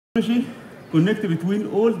Technology connect between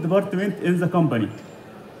all departments in the company.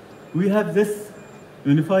 We have this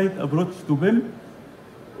unified approach to BIM.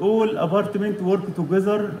 All departments work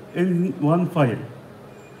together in one file.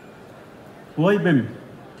 Why BIM?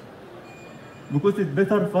 Because it's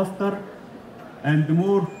better, faster, and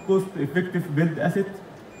more cost-effective build asset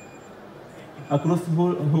across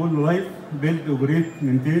whole life, build, operate,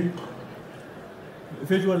 maintain.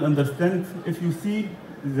 Visual understand. If you see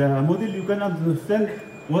the model, you can understand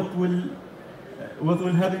what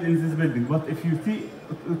will happen in this building. But if you see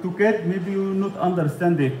to CAD, maybe you will not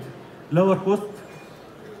understand it. Lower cost,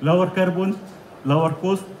 lower carbon, lower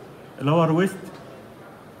cost, lower waste.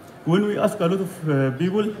 When we ask a lot of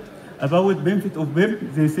people about benefit of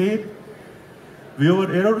BIM, they say fewer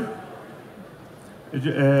error,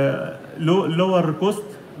 lower cost,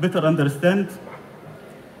 better understand,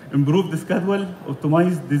 improve the schedule,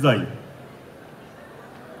 optimize design.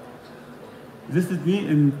 This is me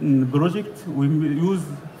in project. We use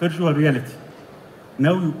virtual reality.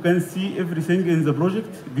 Now you can see everything in the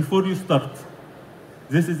project before you start.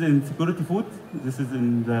 This is in security food. This is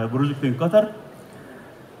in the project in Qatar.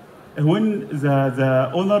 When the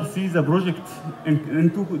owner sees the project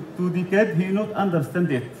in 2D CAD, he not understand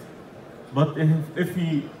it. But if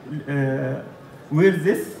he wears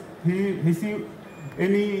this, he see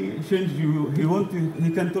any change he want,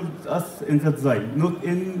 he can tell us in the design, not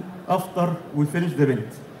in after we finish the build.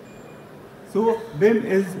 So BIM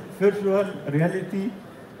is virtual reality,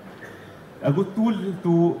 a good tool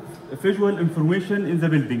to visual information in the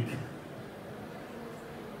building.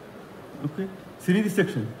 Okay, 3D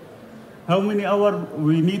section. How many hours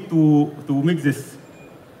we need to make this?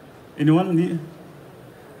 Anyone need?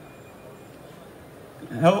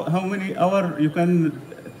 How many hours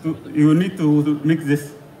you need to make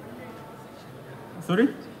this? Sorry?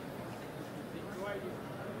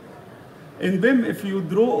 In BIM, if you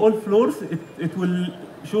draw all floors, it will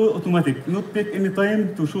show automatic, not take any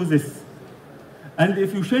time to show this. And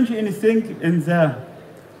if you change anything in the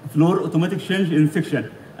floor, automatic change in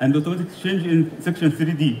section, and automatic change in section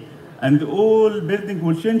 3D. And all building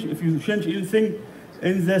will change if you change anything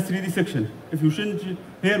in the 3D section. If you change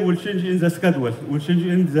here, will change in the schedule, will change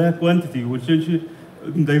in the quantity, will change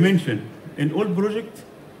in dimension. In all project,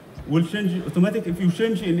 will change automatic if you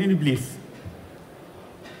change in any place.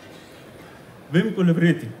 BIM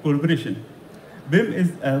collaboration. BIM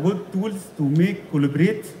is a good tool to make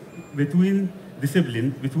collaborate between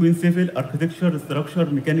disciplines, between civil, architecture, structure,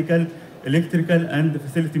 mechanical, electrical, and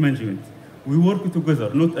facility management. We work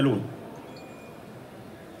together, not alone.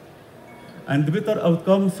 And better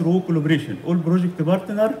outcomes through collaboration. All project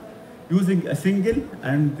partners using a single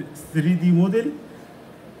and 3D model,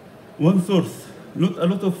 one source, not a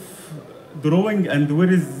lot of drawing, and where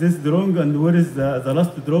is this drawing, and where is the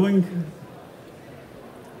last drawing.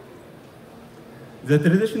 The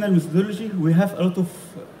traditional methodology, we have a lot of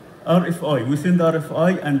RFI. We send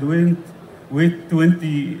RFI and wait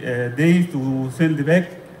 20 days to send back.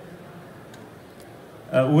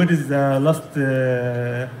 Where is the last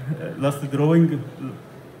drawing?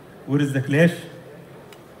 Where is the clash?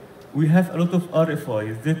 We have a lot of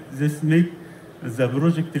RFIs. This make the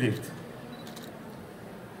project late.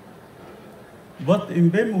 But in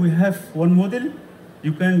BIM, we have one model.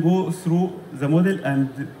 You can go through the model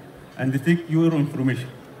and take your information.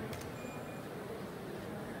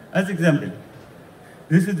 As example,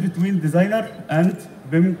 this is between designer and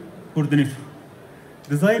BIM coordinator.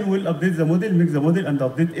 Design will update the model, make the model and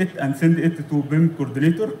update it and send it to BIM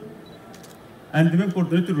coordinator. And the BIM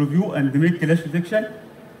coordinator review and make clash detection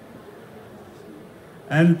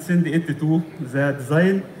and send it to the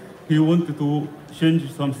design. He wanted to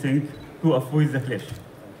change something to avoid the clash.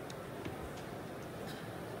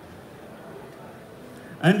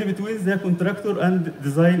 And between the contractor and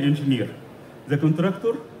design engineer. The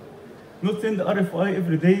contractor not send RFI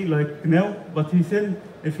every day like now, but he send,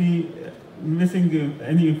 if he missing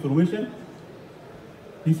any information,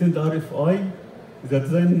 he send RFI, the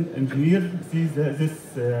design engineer sees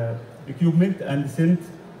this equipment and send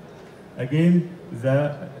again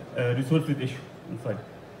the resolved issue inside.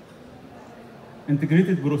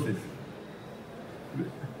 Integrated process.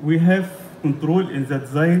 We have control in the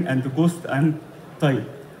design and the cost and time.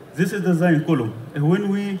 This is the design column. When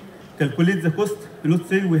we calculate the cost, not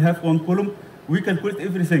say we have one column, we calculate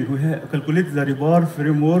everything. We calculate the rebar,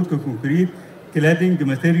 framework, concrete, cladding,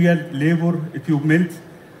 material, labor, equipment,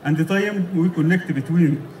 and the time we connect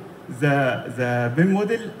between the BIM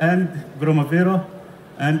model and Primavera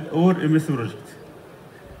and our MS project.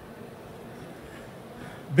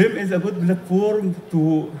 BIM is a good platform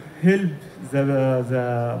to help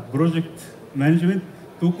the project management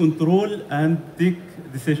to control and take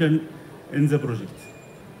decision in the project.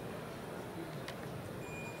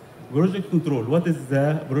 Project control. What is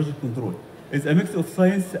the project control? It's a mix of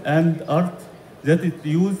science and art that is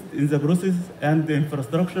used in the process and the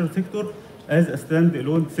infrastructure sector as a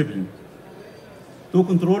standalone discipline to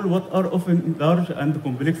control what are often large and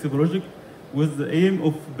complex projects with the aim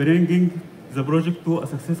of bringing the project to a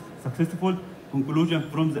successful conclusion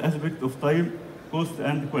from the aspect of time, cost,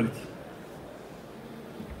 and quality.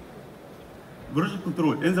 Project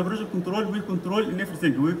control. In the project control, we control in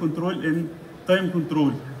everything. We control in time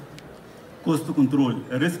control, cost control,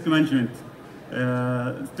 risk management,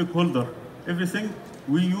 stakeholder, everything.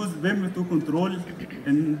 We use BIM to control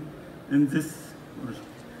in this project.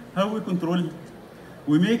 How we control?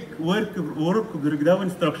 We make work breakdown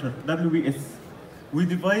structure, WBS. We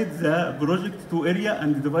divide the project to area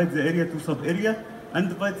and divide the area to sub-area and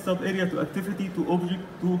divide sub-area to activity, to object,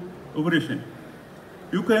 to operation.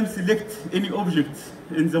 You can select any object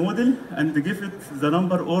in the model and give it the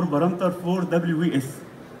number or parameter for WBS.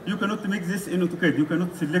 You cannot make this in AutoCAD. You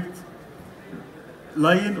cannot select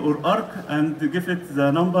line or arc and give it the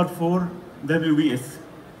number for WBS.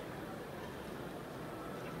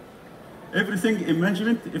 Everything in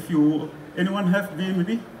management, if anyone have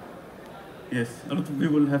BIMARabia? Yes, a lot of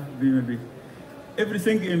people have BIMARabia.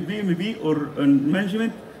 Everything in BIMARabia or in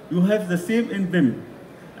management, you have the same in BIM.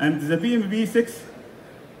 And the BIMARabia 6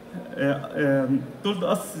 told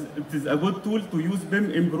us it is a good tool to use BIM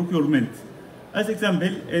in procurement. As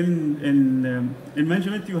example, in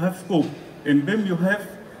management you have scope. In BIM you have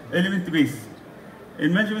element base.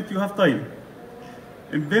 In management you have time.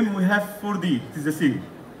 In BIM we have 4D, it is the same.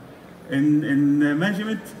 In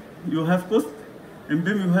management you have cost. In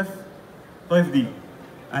BIM you have 5D.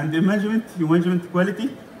 And in management you management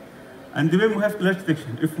quality. And in BIM we have clash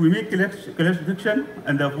detection. If we make clash detection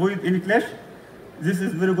and avoid any clash, this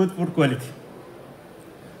is very good for quality.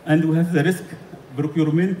 And we have the risk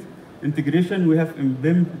procurement integration. We have in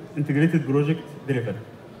BIM integrated project delivery.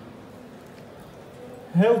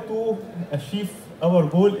 How to achieve our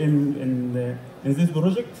goal in this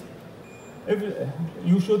project?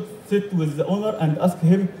 You should sit with the owner and ask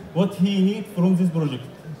him what he needs from this project.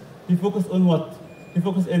 He focus on what? He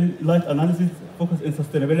focus in light analysis, focus in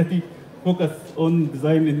sustainability, focus on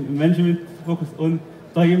design and management, focus on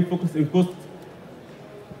time, focus in cost.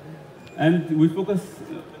 And we focus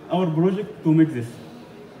our project to make this.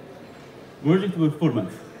 Project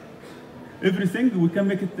performance. Everything we can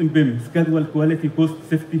make it in BIM, schedule, quality, cost,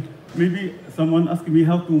 safety. Maybe someone asked me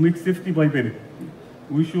how to make safety by BIM.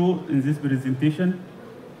 We show in this presentation.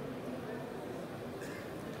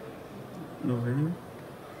 No video.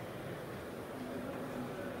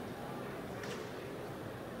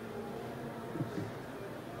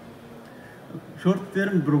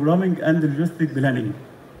 Short-term programming and logistic planning.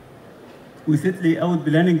 We set layout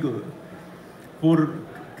planning for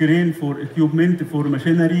crane, for equipment, for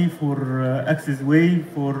machinery, for access way,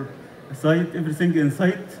 for site, everything in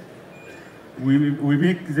site. We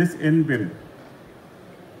make this in BIM.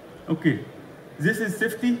 Okay, this is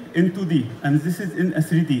safety in 2D, and this is in a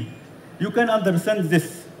 3D. You can understand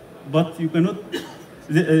this, but you cannot.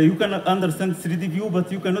 You can understand 3D view,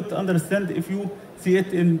 but you cannot understand if you see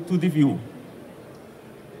it in 2D view.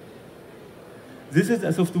 This is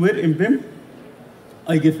a software in BIM.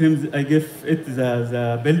 I give it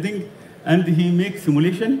the building, and he makes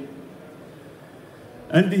simulation.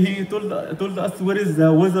 And he told us where is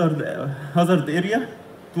the hazard area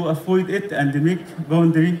to avoid it and make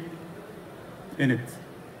boundary in it.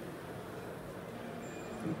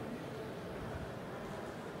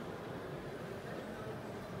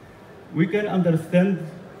 We can understand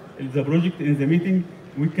the project in the meeting.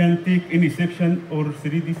 We can take any section or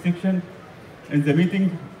 3D section in the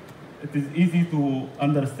meeting. It is easy to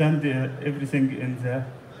understand everything in the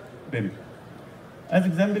BIM. As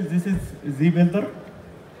example, this is the builder.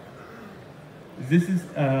 This is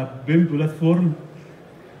a BIM platform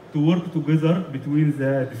to work together between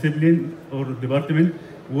the discipline or department,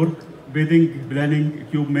 work, bidding, planning,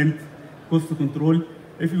 equipment, cost control.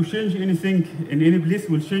 If you change anything in any place,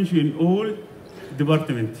 will change in all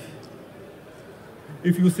departments.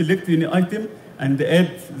 If you select any item and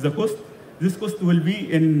add the cost, this cost will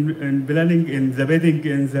be in planning, in the bidding,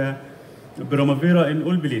 in the Primavera, in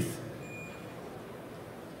all places.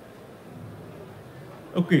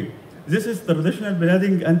 Okay, this is traditional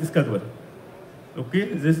planning and schedule. Okay,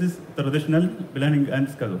 this is traditional planning and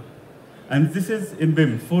schedule. And this is in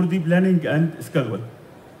BIM, 4D planning and schedule.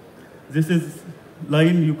 This is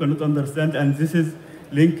line you cannot understand, and this is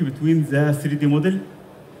link between the 3D model.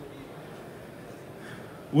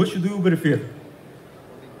 Which do you prefer?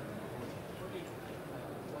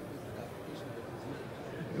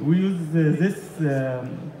 we use this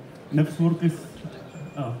نفس works.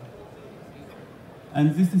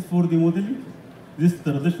 And this is for the modeling. This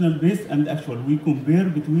traditional base and actual. We compare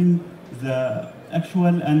between the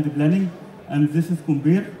actual and the planning, and this is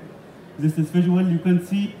compare. This is visual. You can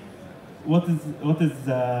see what is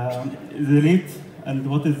the rate and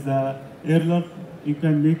what is the error. You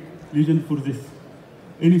can make legend for this.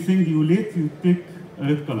 Anything you late, you take a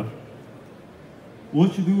red color.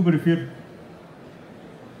 What should you prefer?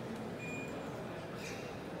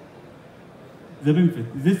 The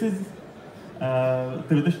benefit. This is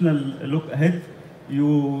traditional look ahead.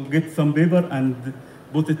 You get some paper and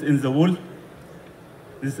put it in the wall.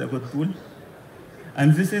 This is a good tool.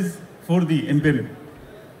 And this is for the BIM.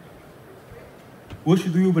 What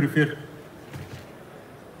should you prefer?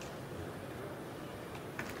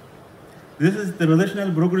 This is the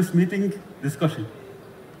traditional progress meeting discussion.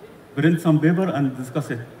 Print some paper and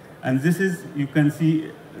discuss it. And this is, you can see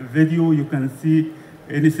video, you can see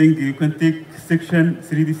anything, you can take section,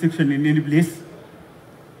 3D section in any place.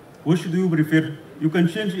 What should you prefer? You can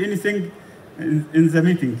change anything in the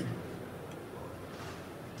meeting.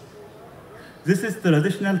 This is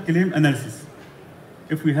traditional claim analysis.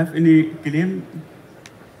 If we have any claim,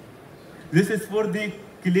 this is for the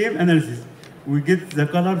claim analysis. We get the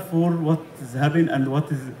color for what is happening and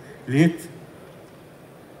what is late.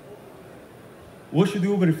 What should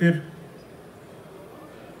you prefer?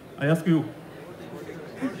 I ask you.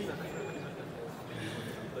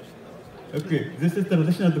 Okay, this is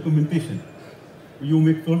traditional documentation. You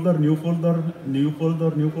make folder, new folder, new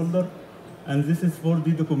folder, new folder, and this is for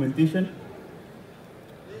the documentation.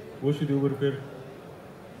 What should you prefer?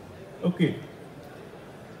 Okay.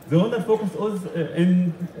 The owner focus is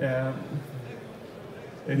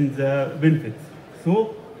in the benefits.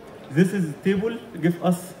 So this is table give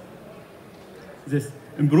us this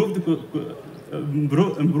improved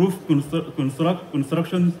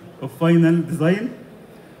construction of final design.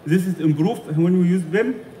 This is improved when we use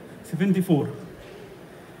BIM 74.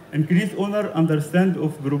 Increase owner understand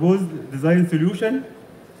of proposed design solution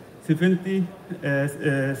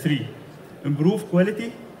 73. Improve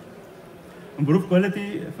quality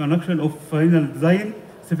function of final design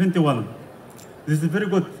 71. This is very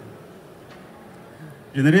good.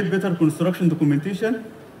 Generate better construction documentation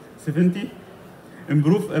 70.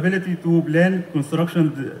 Improve ability to plan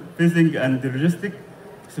construction phasing and logistic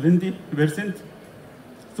 70%.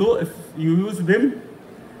 So if you use BIM,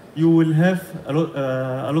 you will have a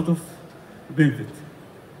lot of benefit.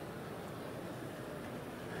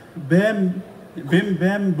 BIM,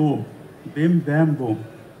 BAM, boom. BIM, BAM, boom.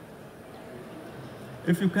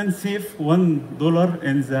 If you can save $1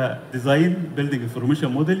 in the design building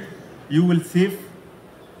information model, you will save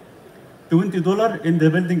 $20 in the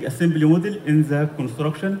building assembly model in the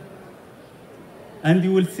construction, and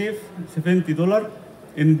you will save $70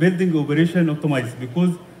 in building operation optimized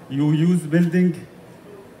because you use building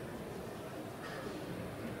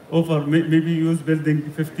over maybe you use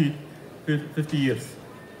building 50 years.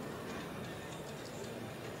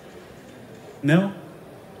 Now,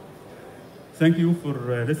 thank you for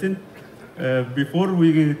listening. Before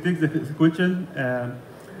we take the question,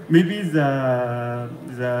 maybe the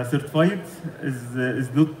certified is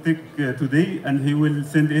not take today, and he will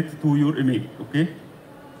send it to your email. Okay,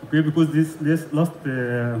 okay, because this last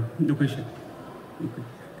question. Okay.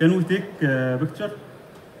 Can we take picture,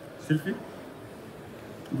 selfie,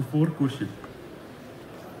 before question?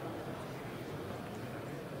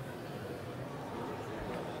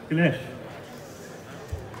 Clash.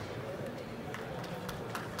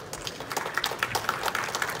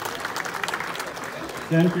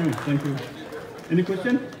 Thank you, thank you. Any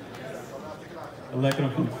question? Allah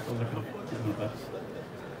yakramkum. Allah yakramkum.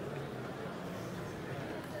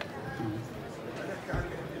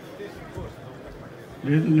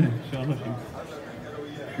 بإذن الله إن شاء الله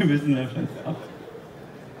بإذن الله شمس.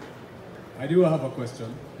 I do have a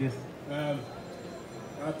question. Yes.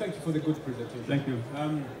 Thank you for the good presentation. Thank you.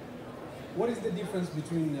 What is the difference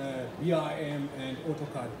between BIM and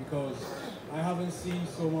AutoCAD? Because I haven't seen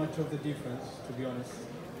so much of the difference, to be honest.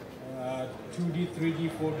 2D, 3D,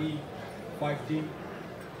 4D, 5D.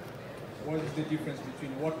 What is the difference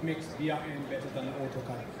between what makes BIM better than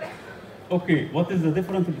AutoCAD? Okay, what is the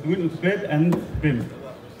difference between AutoCAD and BIM?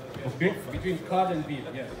 Okay. Between CAD and BIM,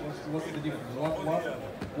 yes. What's the difference?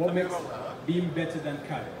 What makes BIM better than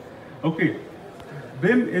CAD? Okay.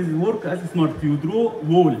 BIM is work as smart. You draw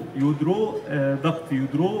wall, you draw duct, you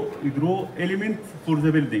draw element for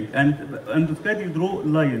the building, and AutoCAD you draw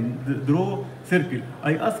line, draw circle.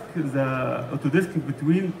 I asked the Autodesk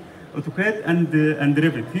between AutoCAD and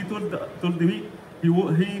Revit. He told me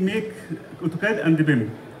he make AutoCAD and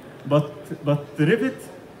BIM. But Revit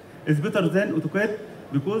is better than AutoCAD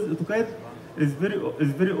because AutoCAD is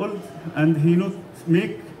very old and he not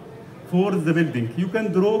make for the building. You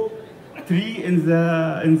can draw tree in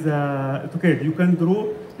the AutoCAD. You can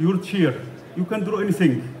draw your chair. You can draw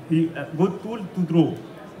anything. He a good tool to draw,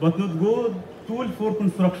 but not good tool for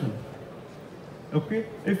construction. Okay,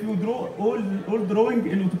 if you draw all drawing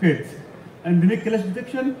in AutoCAD and make clash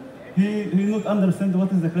detection, he not understand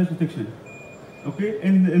what is the clash detection. Okay,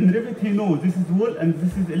 in Revit he knows this is wall and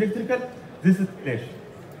this is electrical, this is clash,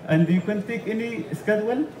 and you can take any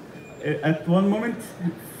schedule at one moment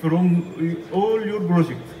from all your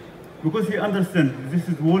project because he understands this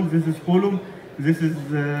is wall, this is column, this is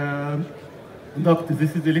duct,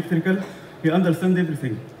 this is electrical. He understands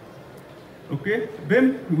everything. Okay,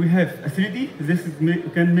 BIM, we have a 3D, this is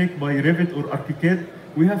can make by Revit or ArchiCAD.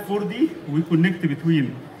 We have 4D, we connect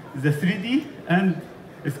between the 3D and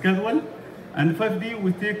schedule, and 5D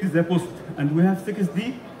we take the post, and we have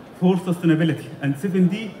 6D for sustainability, and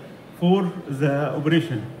 7D for the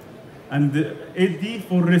operation, and 8D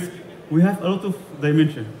for risk. We have a lot of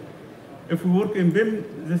dimension. If we work in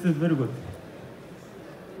BIM, this is very good.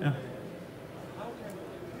 Yeah.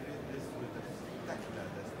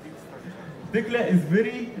 Tekla is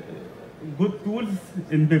very good tools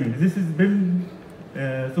in BIM. This is BIM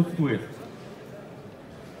software.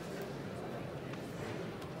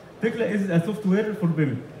 Tekla is a software for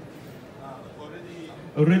BIM.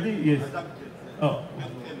 Already? Yes. Oh.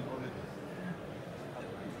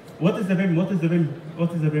 What is the BIM? What is the BIM?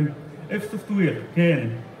 What is the BIM? If software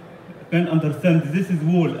can understand this is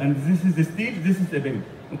wall and this is the steel, this is a BIM.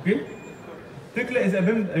 Okay? Tekla is a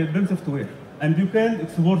BIM software, and you can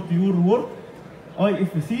export your work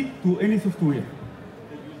IFC to any software.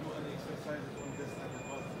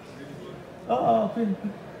 Okay.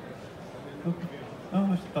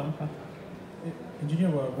 Engineer,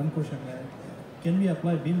 one question. Can we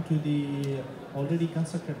apply BIM to the already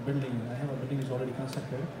constructed building? I have a building is already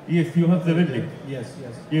constructed. Yes, you have the building. Yes.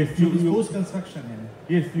 Yes, so you post construction.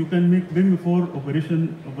 Yes, you can make BIM for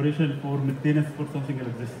operation for maintenance, for something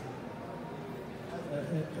like this.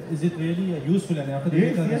 Is it really useful? And after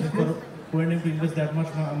Yes. For them to invest that much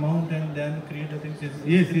amount and then create the things is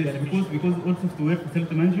yes, because all software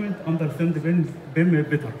facility management understand BIM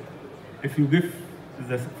better. If you give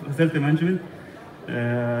the facility management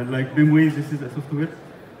like BIMway, this is a software,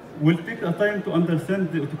 will take a time to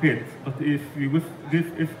understand the AutoCAD. But if you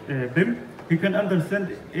give BIM, he can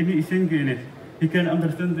understand anything in it. He can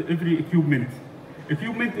understand every equipment.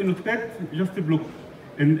 Equipment in AutoCAD just a block.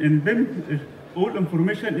 In BIM, all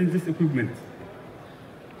information in this equipment.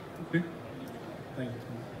 Okay. Thank you.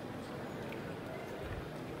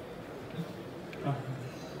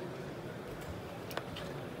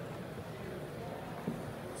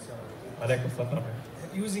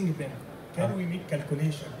 Using BIM, can we make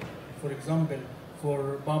calculation? For example,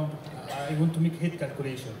 for bump, I want to make head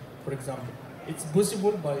calculation. For example, it's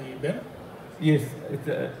possible by BIM. Yes,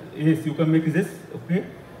 yes, you can make this. Okay,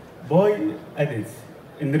 by add-ins.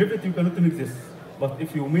 In Revit, you cannot make this, but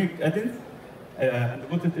if you make add-ins and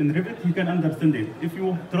put it in Revit, he can understand it. If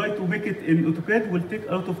you try to make it in AutoCAD, will take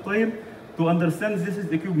a lot of time to understand this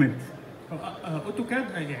is equipment.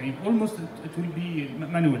 AutoCAD, almost it will be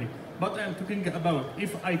manually. But I'm talking about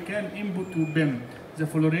if I can input to BIM the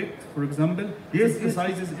flow rate, for example, yes, the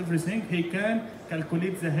sizes, everything, he can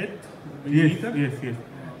calculate the head. Yes.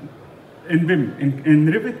 In BIM, in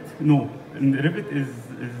Revit, no. In Revit is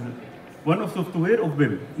one of software of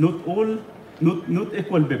BIM. Not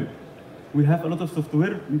equal BIM. We have a lot of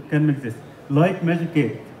software can make this. Like Magic.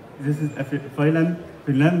 This is a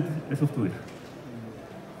Finland software.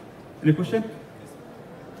 Any question?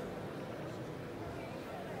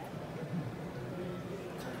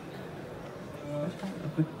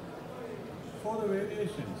 For the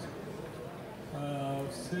variations,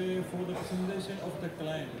 say for the presentation of the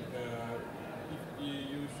client, if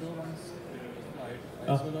you show one slide,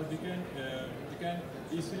 so that we can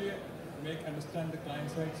easily understand the client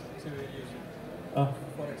side's variation.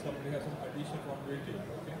 For example, we have some addition from building,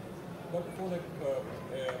 okay? But for the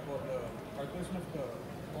calculation of the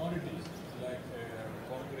quantities, like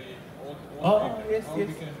concrete, how we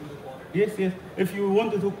can do the quantity? Yes. If you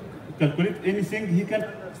want to calculate anything, he can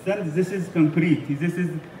understand this is concrete. This is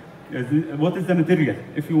what is the material.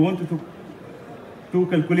 If you want to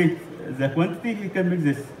calculate the quantity, he can make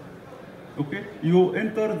this. Okay, you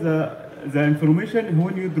enter the information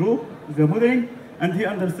when you draw the modeling, and he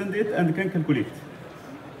understands it and can calculate.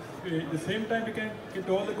 At the same time, we can get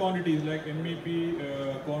all the quantities like MEP,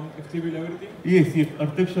 FTB, everything? Yes,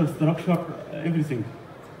 architecture, structure, everything.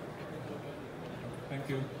 Thank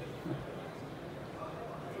you.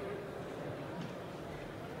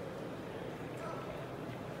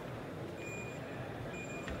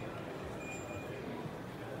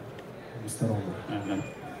 Mr. Omar. أهلا.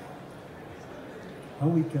 How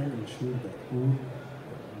we can ensure that all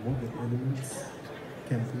model elements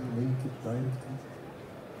can be linked directly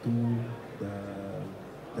to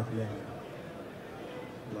the plan,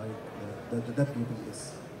 like the WBS,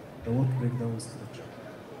 the work breakdown structure.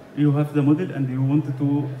 You have the model and you want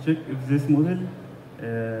to check if this model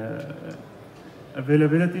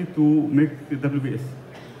availability to make WBS.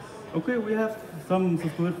 Okay, we have some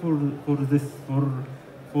software for this for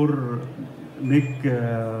make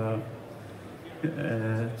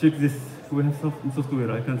check this. We have some software.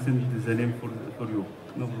 I can send the name for you.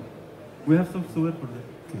 No problem. We have some software for that.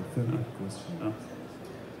 Okay, third question.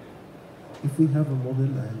 If we have a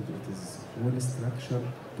model and it is well structured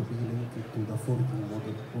to be linked to the 4D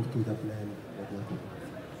model or to the plan or whatever,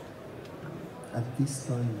 at this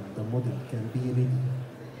time the model can be ready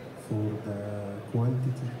for the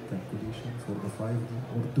quantity calculation for the 5D,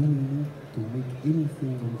 or do we need to make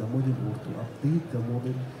anything on the model or to update the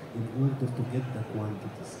model in order to get the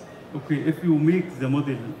quantities? Okay, if you make the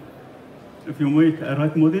model, if you make a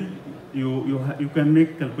right model, you can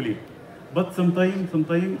make calculate. But sometimes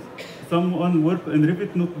someone work in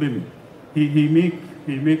Revit, not BIM. He make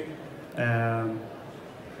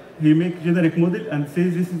generic model and say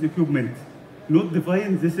this is equipment. Not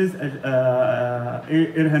define this is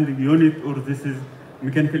air handling unit or this is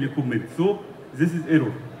mechanical equipment. So this is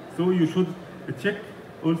error. So you should check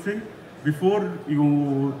all things before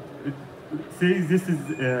you say this is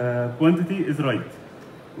quantity is right.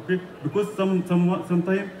 Okay, because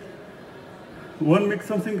sometimes one makes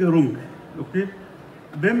something wrong. Okay,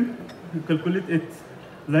 BIM calculate it.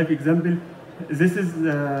 Like example, this is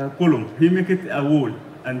a column. He make it a wall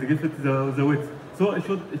and give it the width. So I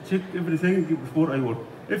should check everything before I work.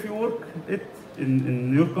 If you work it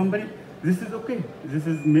in your company, this is okay. This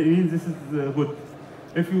is means this is good.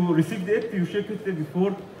 If you received it, you check it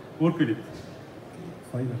before working it.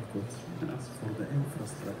 Final question for the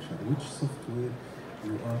infrastructure. Which software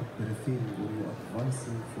you are preferring or you are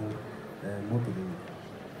advising for modeling?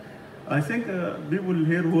 I think people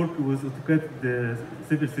here work with AutoCAD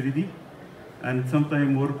Civil 3D, and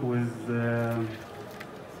sometimes work with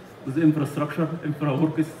infrastructure, infra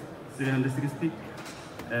works 360.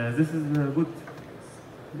 This is good.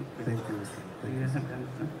 Thank you, Mr. Thank you.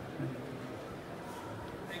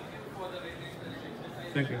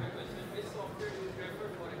 Thank you.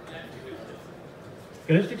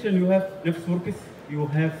 Clash section, you have nefs works, you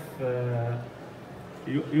have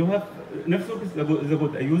you have nefs works is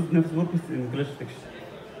good. I use nefs works in Clash section.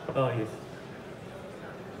 Ah yes.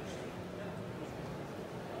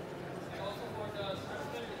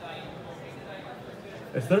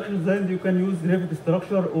 Structure design, you can use Revit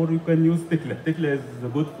structure or you can use Tekla. Tekla is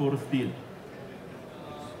good for steel.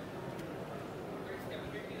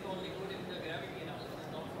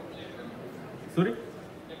 Sorry?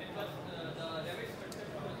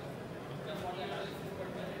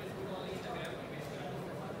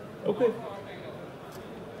 Okay.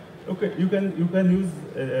 Okay, you can use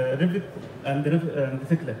Revit and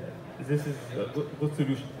Tekla. This is a good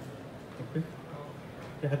solution. Okay.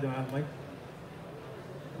 في حد معاه المايك؟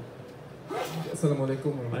 Assalamu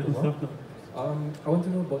alaikum warahmatullah. I want to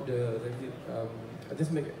know about the Revit. I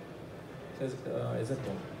just make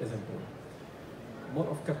example. Mode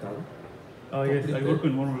of Qatar. Oh yes, I work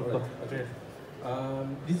in one of the okay.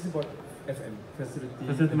 This is about FM,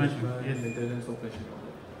 facility management, yes. maintenance operation.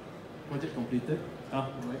 Project completed.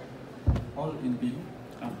 Right. All in BIM.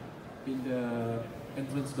 In the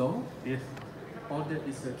entrance door. Yes. All that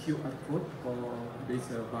is a QR code or there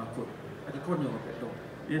is a barcode at the corner of that door.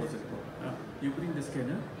 Yes. You bring the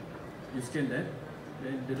scanner, you scan that,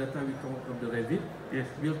 then the data will come from the Revit. Yes.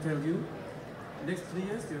 We'll tell you, next 3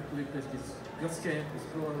 years you have to replace this. Your scan is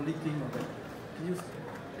probably leaking or that. Can you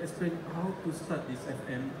explain how to start this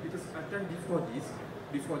FM? Because I've done before this,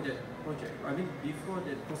 before that project, I mean before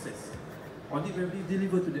that process. Only when we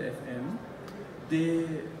deliver to the FM, they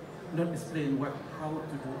not explain how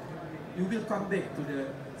to do. You will come back to the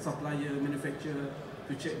supplier, manufacturer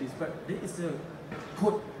to check this, but there is a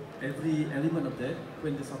code every element of that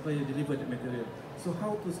when the supplier deliver the material. So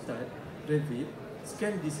how to start Revit,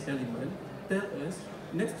 scan this element, tell us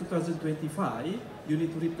next 2025 you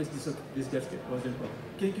need to replace this gasket, for example.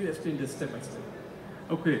 Can you explain the step by step?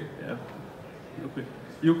 Okay. Okay.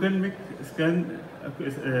 You can make scan,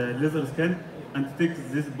 laser scan, and take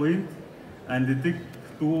this point and take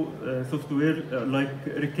two software like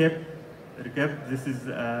Recap. This is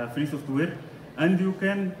free software, and you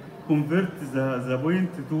can convert the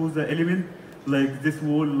point to the element like this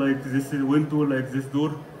wall, like this window, like this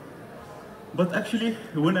door. But actually,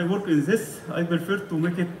 when I work in this, I prefer to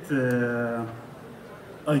make it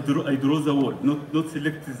I draw the wall, not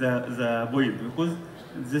select the point, because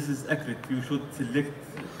this is accurate. You should select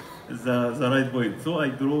the right point. So I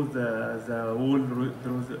draw the wall,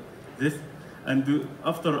 draw this, and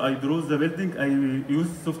after I draw the building, I use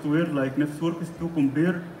software like Nefsworks to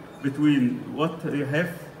compare between what you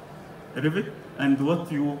have Revit and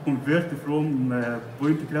what you convert from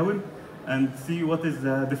point cloud, and see what is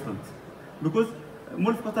the difference. Because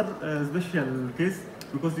Mall of Qatar special case,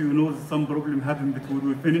 because you know some problem happened before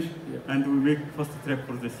we finish, and we make fast track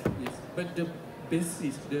for this. Yes, but the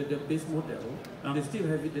basis, the base model, they still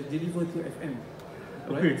have it delivered to FM.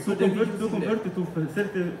 Right? Okay, so to convert it to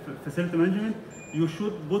facility management, you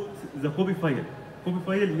should put the copy file. Copy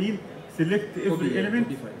file means select every element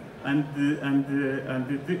and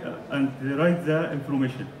write the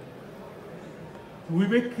information. We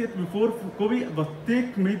make it before copy, but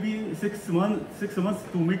take maybe 6 months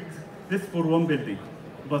to make this for one building.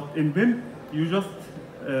 But in BIM, you just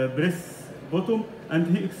press button and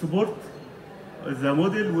he export the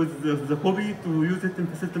model with the copy to use it in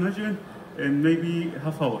facility management in maybe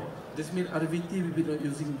half hour. This means RVT will be not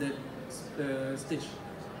using that stage.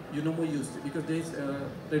 You no more use it because there is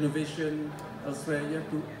renovation elsewhere. You have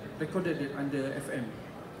to record it under FM.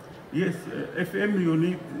 Yes, FM you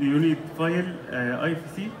need file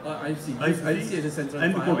IFC. IFC is a central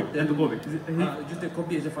and file. Copy, and copy. Just the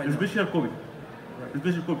copy as a file. Special copy. Right.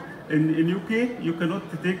 Special copy. In UK you cannot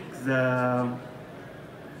take the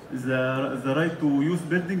right to use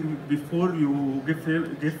building before you give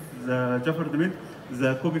the government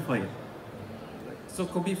the copy file. So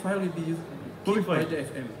copy file will be used by the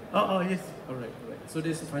FM. Yes. All right. So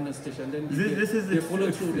this is the final stage, and then this is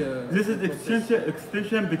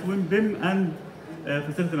extension between BIM and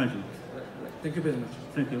facility management. Right. Thank you very much.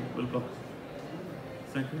 Thank you. Welcome.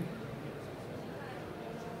 Thank you.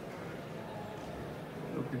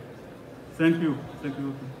 Okay. Thank you. Thank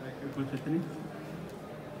you. For chatting.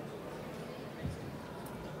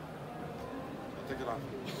 Take it on.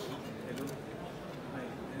 Hello. Hi.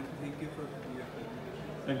 Thank you for your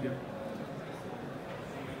presentation. Thank you.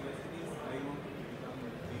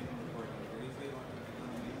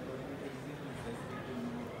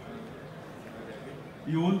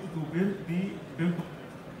 You want to build the BIM.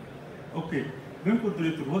 Okay, BIM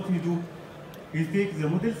coordinator, what he do? He takes the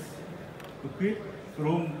models, okay,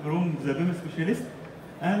 from the BIM specialist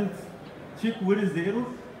and check where is the error,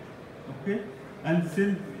 okay, and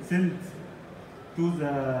send to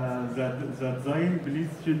the design, please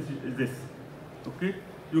change this, okay.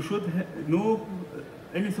 You should know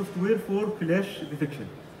any software for clash detection.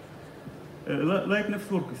 Like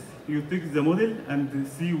Nefsworks, you take the model and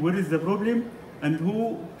see where is the problem and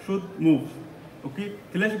who should move. Okay,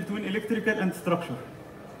 clash between electrical and structure.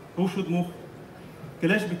 Who should move?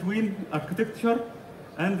 Clash between architecture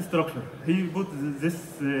and structure. He put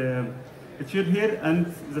this chair here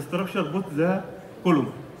and the structure put the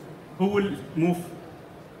column. Who will move?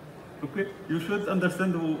 Okay, you should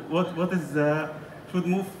understand what is should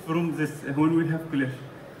move from this when we have clash.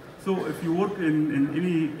 So if you work in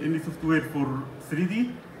any software for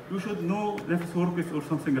 3D, you should know Nefsworks or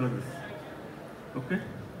something like this. Okay?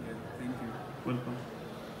 Yeah, thank you. Welcome.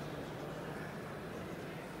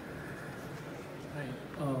 Hi.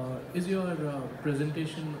 Is your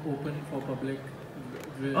presentation open for public?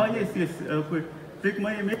 Yes. Okay. Take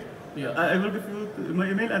my email. Yeah. I will give you my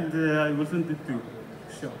email and I will send it to you.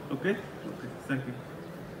 Sure. Okay? Okay. Thank you.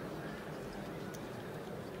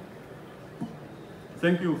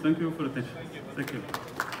 Thank you for attention. Thank you.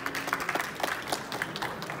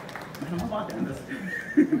 نحن مع بعض يا هندسة.